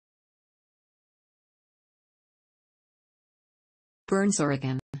Burns,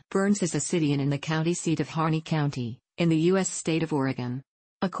 Oregon. Burns is a city and in the county seat of Harney County, in the U.S. state of Oregon.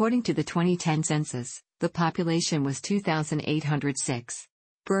 According to the 2010 census, the population was 2,806.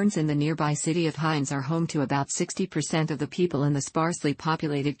 Burns and the nearby city of Hines are home to about 60% of the people in the sparsely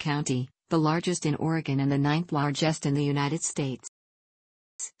populated county, the largest in Oregon and the ninth largest in the United States.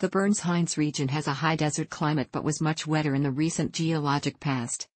 The Burns-Hines region has a high desert climate but was much wetter in the recent geologic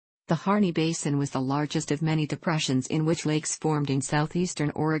past. The Harney Basin was the largest of many depressions in which lakes formed in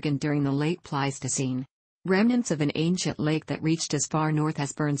southeastern Oregon during the late Pleistocene. Remnants of an ancient lake that reached as far north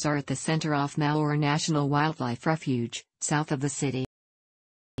as Burns are at the center of Malheur National Wildlife Refuge, south of the city.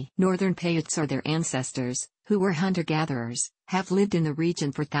 Northern Paiutes are their ancestors, who were hunter-gatherers, have lived in the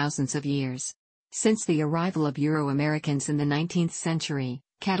region for thousands of years. Since the arrival of Euro-Americans in the 19th century,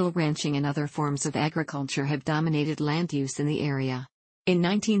 cattle ranching and other forms of agriculture have dominated land use in the area. In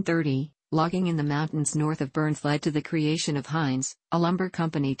 1930, logging in the mountains north of Burns led to the creation of Hines, a lumber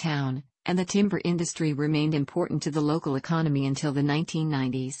company town, and the timber industry remained important to the local economy until the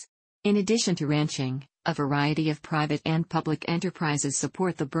 1990s. In addition to ranching, a variety of private and public enterprises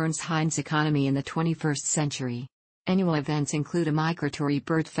support the Burns-Hines economy in the 21st century. Annual events include a migratory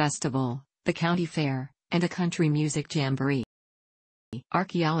bird festival, the county fair, and a country music jamboree.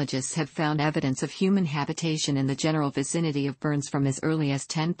 Archaeologists have found evidence of human habitation in the general vicinity of Burns from as early as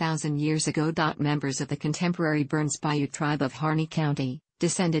 10,000 years ago. Members of the contemporary Burns Paiute tribe of Harney County,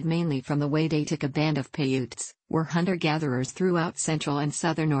 descended mainly from the Wade-Atica band of Paiutes, were hunter-gatherers throughout central and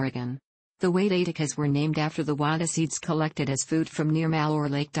southern Oregon. The Wade-Aticas were named after the wada seeds collected as food from near Malheur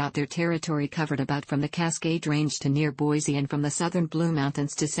Lake. Their territory covered about from the Cascade Range to near Boise and from the southern Blue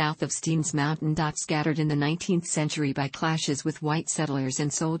Mountains to south of Steens Mountain. Scattered in the 19th century by clashes with white settlers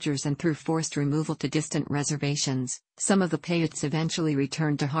and soldiers and through forced removal to distant reservations, some of the Paiutes eventually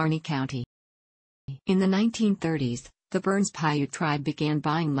returned to Harney County. In the 1930s, the Burns Paiute tribe began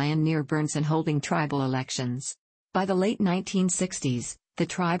buying land near Burns and holding tribal elections. By the late 1960s, the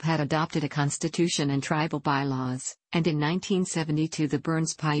tribe had adopted a constitution and tribal bylaws, and in 1972 the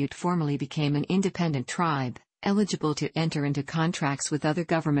Burns Paiute formally became an independent tribe, eligible to enter into contracts with other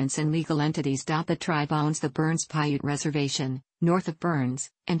governments and legal entities. The tribe owns the Burns Paiute Reservation, north of Burns,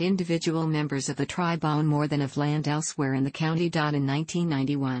 and individual members of the tribe own more than of land elsewhere in the county. In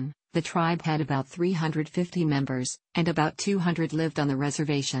 1991, the tribe had about 350 members, and about 200 lived on the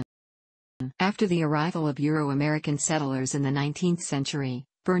reservation. After the arrival of Euro-American settlers in the 19th century,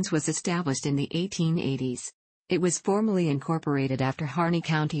 Burns was established in the 1880s. It was formally incorporated after Harney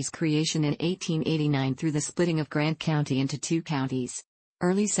County's creation in 1889 through the splitting of Grant County into two counties.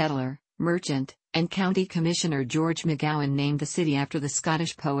 Early settler, merchant, and county commissioner George McGowan named the city after the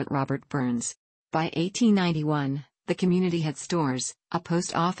Scottish poet Robert Burns. By 1891, the community had stores, a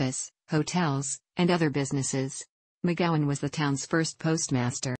post office, hotels, and other businesses. McGowan was the town's first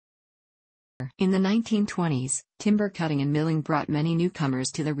postmaster. In the 1920s, timber cutting and milling brought many newcomers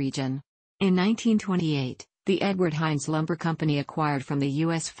to the region. In 1928, the Edward Hines Lumber Company acquired from the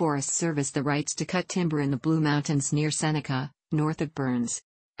U.S. Forest Service the rights to cut timber in the Blue Mountains near Seneca, north of Burns.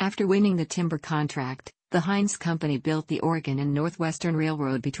 After winning the timber contract, the Hines Company built the Oregon and Northwestern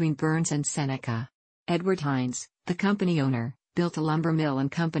Railroad between Burns and Seneca. Edward Hines, the company owner, built a lumber mill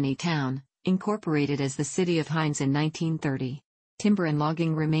and company town, incorporated as the city of Hines in 1930. Timber and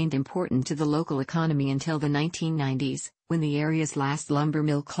logging remained important to the local economy until the 1990s, when the area's last lumber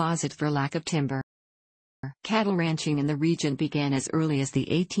mill closed for lack of timber. Cattle ranching in the region began as early as the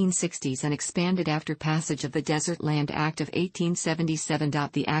 1860s and expanded after passage of the Desert Land Act of 1877.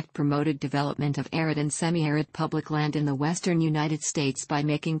 The act promoted development of arid and semi-arid public land in the western United States by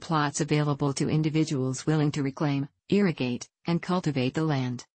making plots available to individuals willing to reclaim, irrigate, and cultivate the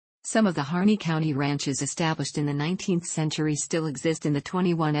land. Some of the Harney County ranches established in the 19th century still exist in the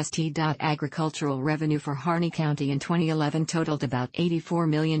 21 St. Agricultural revenue for Harney County in 2011 totaled about $84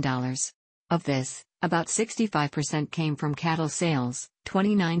 million. Of this, about 65% came from cattle sales,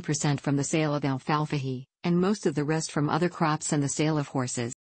 29% from the sale of alfalfa, and most of the rest from other crops and the sale of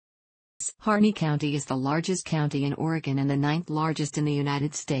horses. Harney County is the largest county in Oregon and the ninth largest in the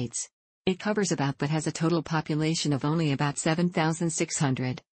United States. It covers about but has a total population of only about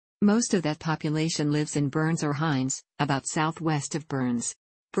 7,600. Most of that population lives in Burns or Hines, about southwest of Burns.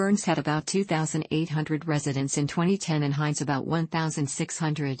 Burns had about 2,800 residents in 2010 and Hines about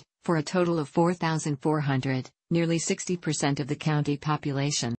 1,600, for a total of 4,400, nearly 60% of the county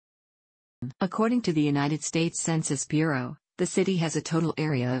population. According to the United States Census Bureau, the city has a total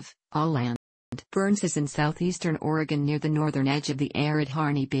area of all land. Burns is in southeastern Oregon near the northern edge of the arid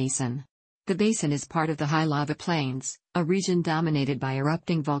Harney Basin. The basin is part of the High Lava Plains, a region dominated by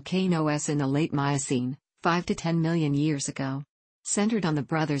erupting volcanoes in the late Miocene, 5 to 10 million years ago. Centered on the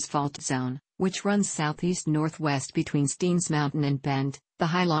Brothers Fault Zone, which runs southeast-northwest between Steens Mountain and Bend, the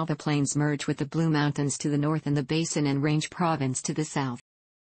high lava plains merge with the Blue Mountains to the north and the Basin and Range Province to the south.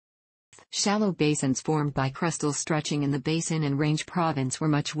 Shallow basins formed by crustal stretching in the Basin and Range Province were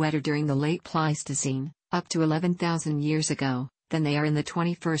much wetter during the late Pleistocene, up to 11,000 years ago, than they are in the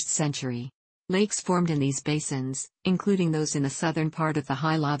 21st century. Lakes formed in these basins, including those in the southern part of the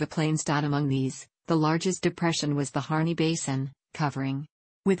high lava plains. Among these, the largest depression was the Harney Basin, covering.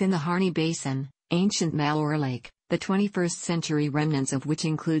 Within the Harney Basin, ancient Malheur Lake, the 21st century remnants of which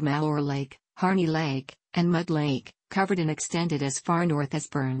include Malheur Lake, Harney Lake, and Mud Lake, covered and extended as far north as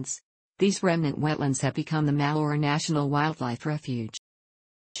Burns. These remnant wetlands have become the Malheur National Wildlife Refuge.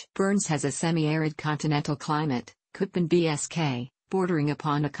 Burns has a semi-arid continental climate, Köppen BSK, bordering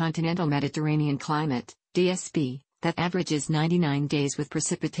upon a continental Mediterranean climate, DSB, that averages 99 days with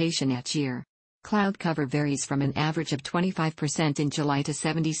precipitation each year. Cloud cover varies from an average of 25% in July to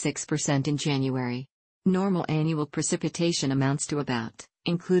 76% in January. Normal annual precipitation amounts to about,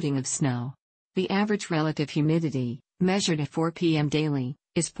 including of snow. The average relative humidity, measured at 4 p.m. daily,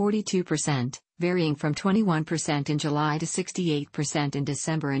 is 42%, varying from 21% in July to 68% in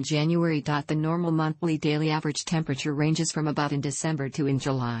December and January. The normal monthly daily average temperature ranges from about in December to in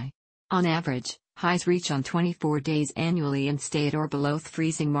July. On average, highs reach on 24 days annually and stay at or below the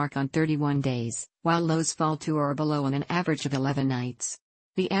freezing mark on 31 days, while lows fall to or below on an average of 11 nights.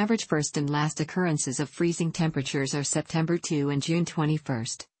 The average first and last occurrences of freezing temperatures are September 2 and June 21,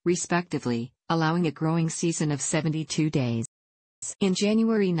 respectively, allowing a growing season of 72 days. In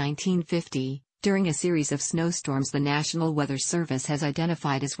January 1950, during a series of snowstorms the National Weather Service has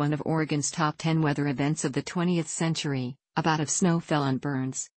identified as one of Oregon's top 10 weather events of the 20th century, a bout of snow fell on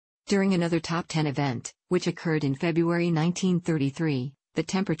Burns. During another top 10 event, which occurred in February 1933, the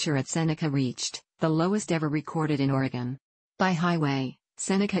temperature at Seneca reached the lowest ever recorded in Oregon. By highway,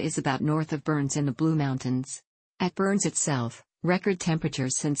 Seneca is about north of Burns in the Blue Mountains. At Burns itself, record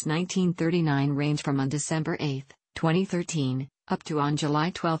temperatures since 1939 range from on December 8, 2013, up to on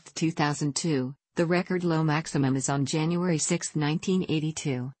July 12, 2002. The record low maximum is on January 6,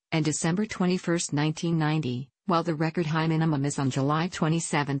 1982, and December 21, 1990, while the record high minimum is on July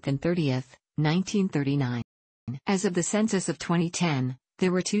 27 and 30, 1939. As of the census of 2010,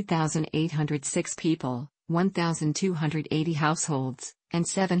 there were 2,806 people, 1,280 households, and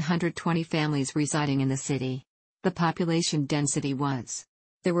 720 families residing in the city. The population density was.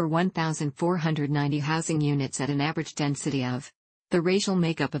 There were 1,490 housing units at an average density of. The racial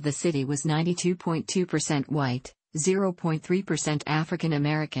makeup of the city was 92.2% white, 0.3% African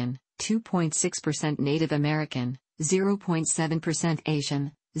American, 2.6% Native American, 0.7%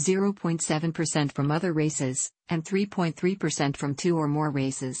 Asian, 0.7% from other races, and 3.3% from two or more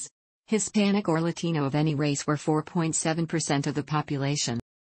races. Hispanic or Latino of any race were 4.7% of the population.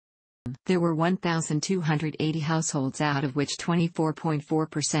 There were 1,280 households, out of which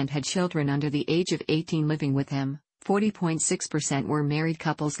 24.4% had children under the age of 18 living with them, 40.6% were married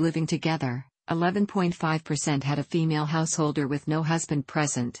couples living together, 11.5% had a female householder with no husband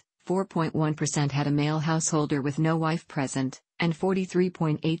present, 4.1% had a male householder with no wife present, and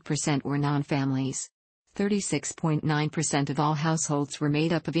 43.8% were non-families. 36.9% of all households were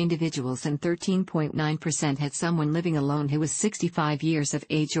made up of individuals and 13.9% had someone living alone who was 65 years of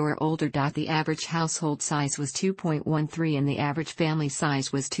age or older. The average household size was 2.13 and the average family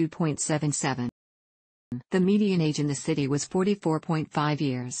size was 2.77. The median age in the city was 44.5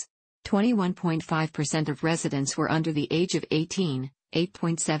 years. 21.5% of residents were under the age of 18,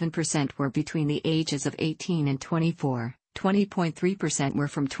 8.7% were between the ages of 18 and 24, 20.3% were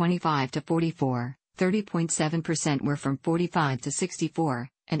from 25 to 44. 30.7% were from 45 to 64,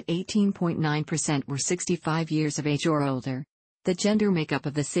 and 18.9% were 65 years of age or older. The gender makeup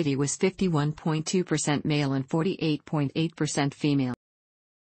of the city was 51.2% male and 48.8% female.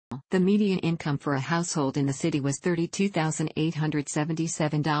 The median income for a household in the city was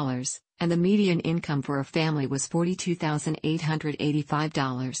 $32,877, and the median income for a family was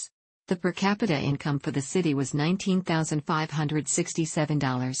 $42,885. The per capita income for the city was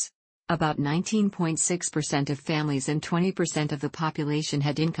 $19,567. About 19.6% of families and 20% of the population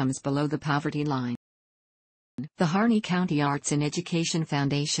had incomes below the poverty line. The Harney County Arts and Education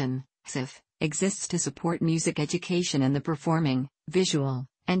Foundation, HSEF, exists to support music education and the performing, visual,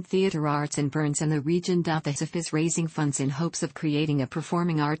 and theater arts in Burns and the region. The HSEF is raising funds in hopes of creating a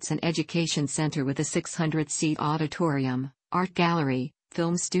performing arts and education center with a 600-seat auditorium, art gallery,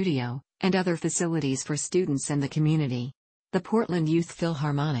 film studio, and other facilities for students and the community. The Portland Youth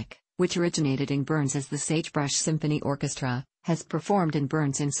Philharmonic, which originated in Burns as the Sagebrush Symphony Orchestra, has performed in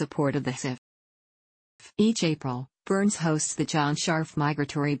Burns in support of the HSEF. Each April, Burns hosts the John Scharf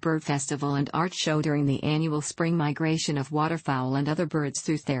Migratory Bird Festival and Art Show during the annual spring migration of waterfowl and other birds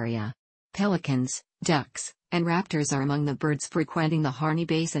through the area. Pelicans, ducks, and raptors are among the birds frequenting the Harney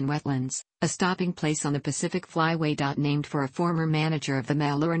Basin wetlands, a stopping place on the Pacific Flyway. Named for a former manager of the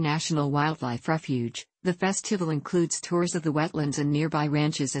Malheur National Wildlife Refuge, the festival includes tours of the wetlands and nearby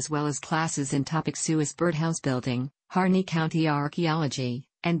ranches as well as classes in topics such as birdhouse building, Harney County archaeology,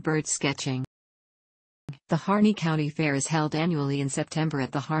 and bird sketching. The Harney County Fair is held annually in September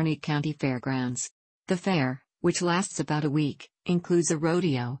at the Harney County Fairgrounds. The fair, which lasts about a week, includes a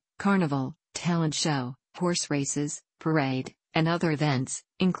rodeo, carnival, talent show, horse races, parade, and other events,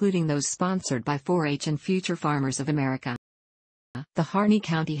 including those sponsored by 4-H and Future Farmers of America. The Harney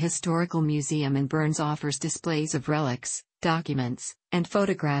County Historical Museum in Burns offers displays of relics, documents, and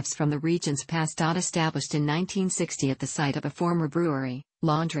photographs from the region's past. Established in 1960 at the site of a former brewery,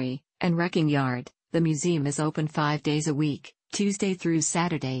 laundry, and wrecking yard, the museum is open 5 days a week, Tuesday through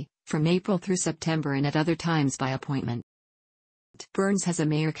Saturday, from April through September and at other times by appointment. Burns has a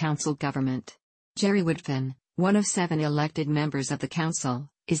mayor-council government. Jerry Woodfin, one of 7 elected members of the council,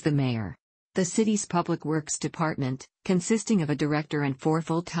 is the mayor. The city's Public Works Department, consisting of a director and 4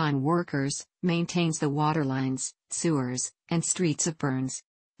 full-time workers, maintains the water lines, sewers, and streets of Burns.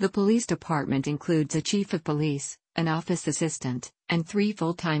 The police department includes a chief of police, an office assistant, and 3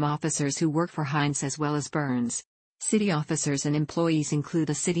 full-time officers who work for Hines as well as Burns. City officers and employees include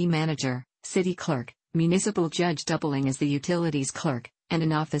a city manager, city clerk, municipal judge doubling as the utilities clerk, and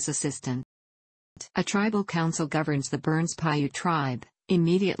an office assistant. A tribal council governs the Burns Paiute tribe,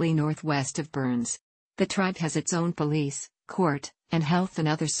 immediately northwest of Burns. The tribe has its own police, court, and health and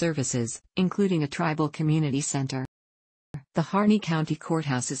other services, including a tribal community center. The Harney County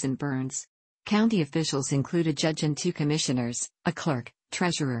Courthouse is in Burns. County officials include a judge and 2 commissioners, a clerk,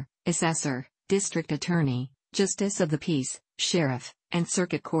 treasurer, assessor, district attorney, justice of the peace, sheriff, and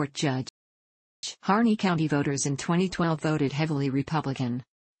circuit court judge. Harney County voters in 2012 voted heavily Republican.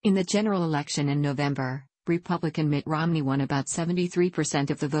 In the general election in November, Republican Mitt Romney won about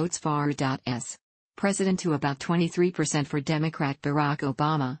 73% of the votes for U.S. President to about 23% for Democrat Barack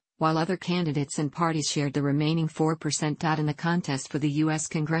Obama, while other candidates and parties shared the remaining 4%. In the contest for the U.S.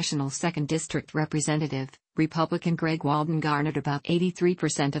 Congressional 2nd District Representative, Republican Greg Walden garnered about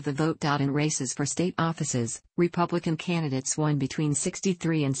 83% of the vote. In races for state offices, Republican candidates won between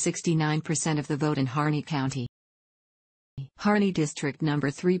 63 and 69% of the vote in Harney County. Harney District No.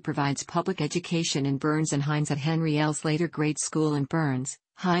 3 provides public education in Burns and Hines at Henry L. Slater Grade School in Burns,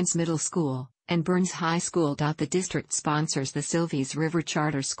 Hines Middle School, and Burns High School. The district sponsors the Sylvies River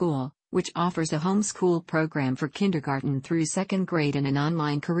Charter School, which offers a homeschool program for kindergarten through 2nd grade and an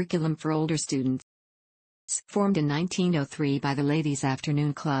online curriculum for older students. Formed in 1903 by the Ladies'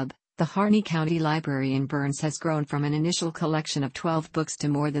 Afternoon Club, the Harney County Library in Burns has grown from an initial collection of 12 books to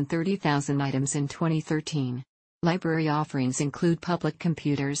more than 30,000 items in 2013. Library offerings include public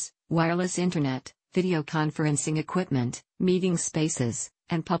computers, wireless internet, video conferencing equipment, meeting spaces,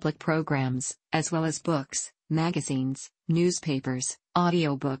 and public programs, as well as books, magazines, newspapers,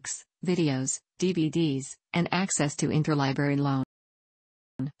 audiobooks, videos, DVDs, and access to interlibrary loan.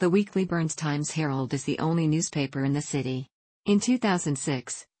 The weekly Burns Times-Herald is the only newspaper in the city. In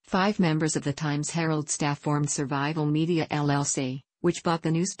 2006, 5 members of the Times-Herald staff formed Survival Media LLC, which bought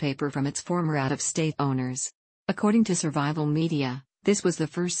the newspaper from its former out-of-state owners. According to Survival Media, this was the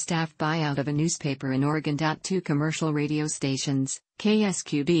first staff buyout of a newspaper in Oregon. 2 commercial radio stations,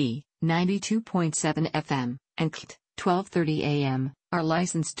 KSQB, 92.7 FM, and KT, 1230 AM, are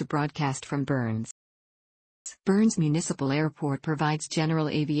licensed to broadcast from Burns. Burns Municipal Airport provides general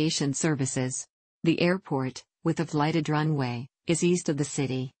aviation services. The airport, with a lighted runway, is east of the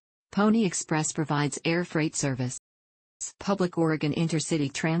city. Pony Express provides air freight service. Public Oregon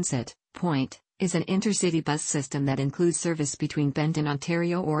Intercity Transit, POINT, is an intercity bus system that includes service between Benton,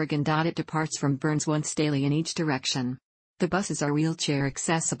 Ontario, Oregon. It departs from Burns once daily in each direction. The buses are wheelchair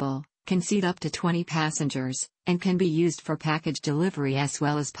accessible, can seat up to 20 passengers, and can be used for package delivery as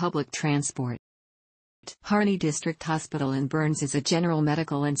well as public transport. Harney District Hospital in Burns is a general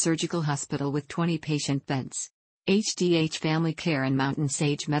medical and surgical hospital with 20 patient beds. HDH Family Care and Mountain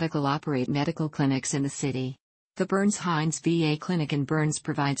Sage Medical operate medical clinics in the city. The Burns Hines VA Clinic in Burns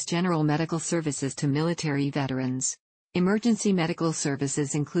provides general medical services to military veterans. Emergency medical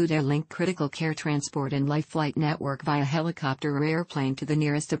services include Airlink critical care transport and life flight network via helicopter or airplane to the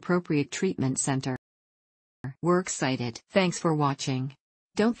nearest appropriate treatment center. We're excited. Thanks for watching.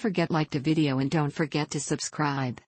 Don't forget like the video and don't forget to subscribe.